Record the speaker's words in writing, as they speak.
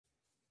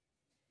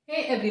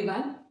Hey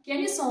everyone,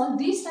 can you solve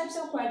these types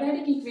of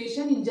quadratic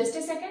equation in just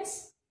a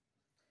seconds?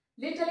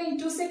 Literally in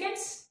 2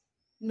 seconds?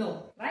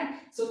 No, right?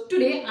 So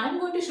today I am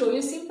going to show you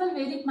a simple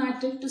Vedic math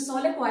to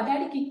solve a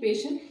quadratic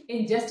equation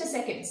in just a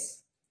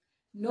seconds.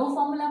 No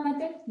formula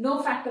method,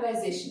 no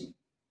factorization.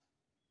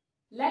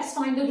 Let's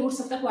find the roots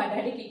of the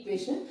quadratic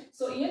equation.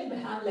 So here we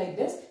have like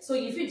this. So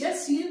if you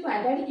just see the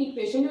quadratic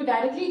equation, you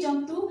directly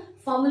jump to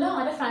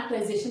formula or a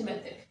factorization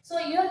method. So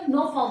here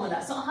no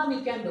formula. So how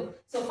we can do?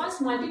 So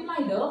first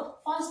multiply the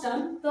first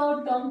term,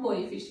 third term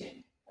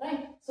coefficient.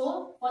 Right?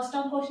 So first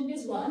term quotient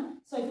is 1.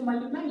 So if you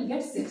multiply, you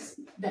get 6.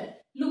 Then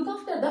look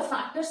after the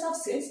factors of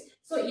 6.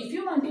 So if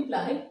you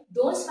multiply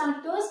those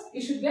factors,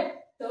 you should get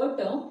third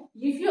term.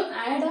 If you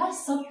add or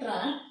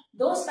subtract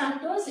those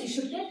factors, you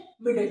should get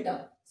middle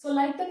term. So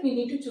like that we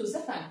need to choose the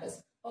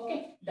factors.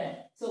 Okay, then.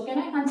 So can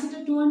I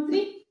consider 2 and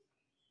 3?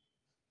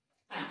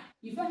 And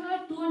if I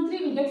had 2 and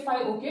 3, we get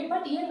 5. Okay,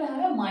 but here we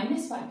have a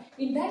minus 5.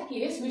 In that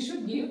case, we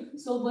should give,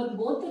 so for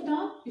both the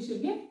term, we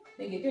should give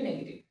negative,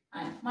 negative.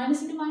 And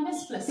minus into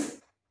minus plus.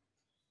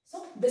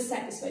 So this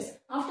satisfies.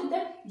 After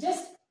that,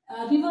 just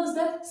reverse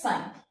the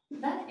sign.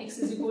 Then x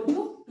is equal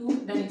to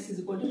 2, then x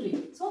is equal to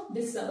 3. So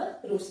this is our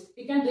roots.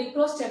 We can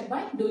cross check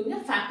by doing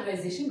a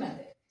factorization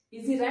method.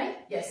 Easy, right?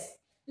 Yes.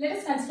 Let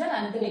us consider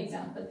another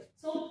example.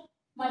 So,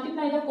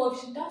 multiply the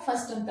coefficient of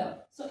first and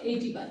third. So,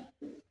 81.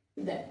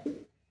 Then,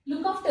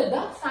 look after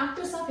the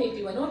factors of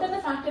 81. What are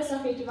the factors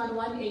of 81?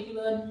 1,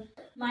 81,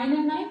 9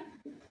 and 9.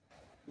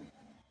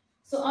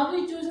 So, how do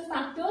we choose the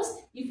factors?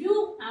 If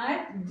you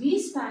add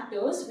these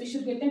factors, we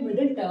should get a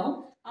middle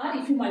term. Or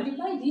if you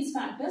multiply these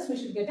factors, we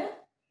should get a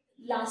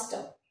last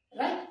term.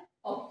 Right?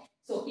 Okay.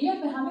 So, here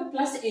we have a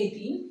plus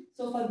 18.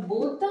 So, for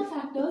both the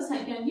factors,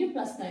 I can give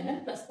plus 9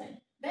 and plus 9.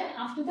 Then,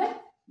 after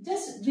that,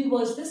 just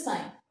reverse the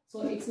sign.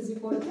 So, x is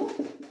equal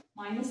to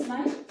minus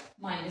 9,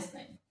 minus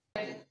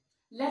 9.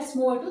 Let's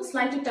move on to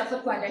slightly tougher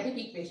quadratic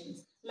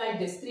equations. Like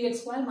this, 3x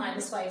square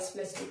minus 5x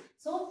plus 2.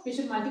 So, we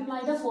should multiply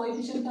the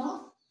coefficient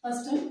of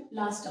first term,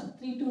 last term.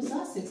 3 2s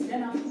are 6.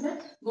 Then after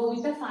that, go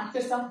with the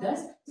factors of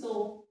this.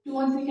 So, 2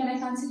 and 3 can I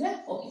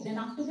consider? Okay. Then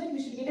after that,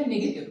 we should get a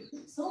negative.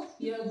 So,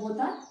 here both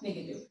are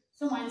negative.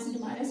 So, minus into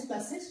minus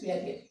plus 6 we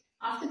are getting.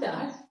 After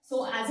that,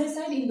 so as I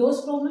said, in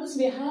those problems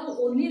we have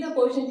only the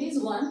quotient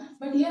is 1,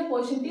 but here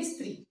quotient is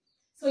 3.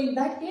 So in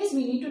that case,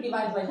 we need to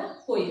divide by the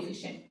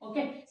coefficient.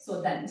 Okay.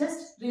 So then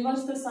just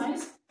reverse the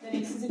signs. Then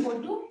x is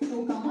equal to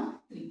 2 comma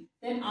 3.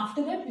 Then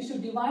after that, we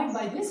should divide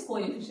by this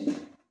coefficient.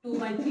 2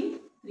 by 3,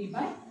 3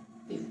 by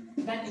 3.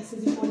 Then x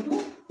is equal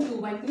to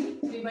 2 by 3,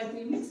 3 by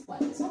 3 means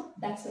 1. So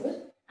that's our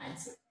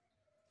answer.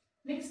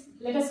 Next,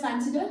 let us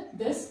consider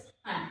this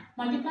and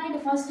multiply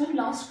the first and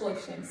last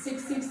coefficient.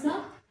 6 6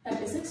 are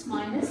 36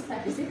 minus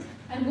 36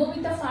 and go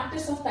with the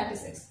factors of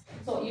 36.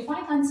 So if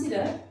I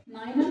consider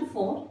 9 and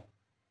 4,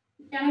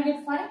 can I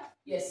get 5?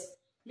 Yes.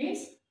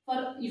 Means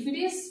for if it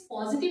is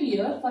positive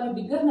here, for a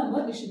bigger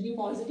number we should be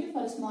positive,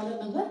 for a smaller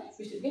number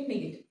we should get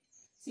negative.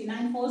 See,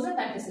 9 4s are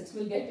 36,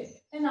 we'll get it.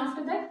 Then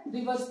after that,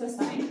 reverse the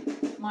sign.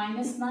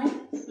 Minus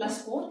 9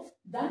 plus 4.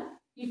 Then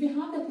if we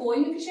have the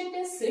coefficient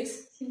is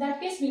 6, in that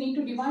case we need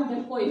to divide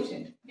the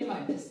coefficient.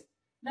 Divide this.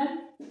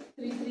 Then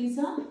 3 3s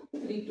are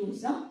 3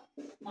 2s are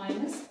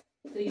minus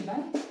 3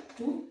 by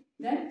 2.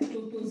 Then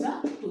 2 2s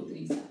are 2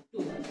 3s are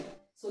 2 by 2.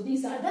 So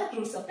these are the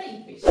roots of the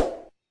equation.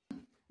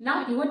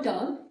 Now your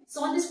turn.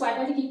 Solve this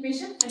quadratic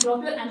equation and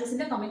drop your answers in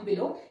the comment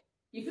below.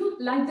 If you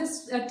like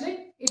this trick,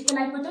 hit the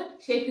like button,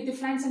 share it with your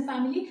friends and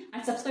family,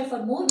 and subscribe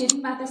for more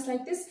Vedic maths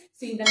like this.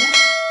 See you in the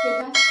next. Keep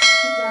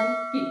learning,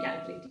 keep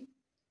calculating.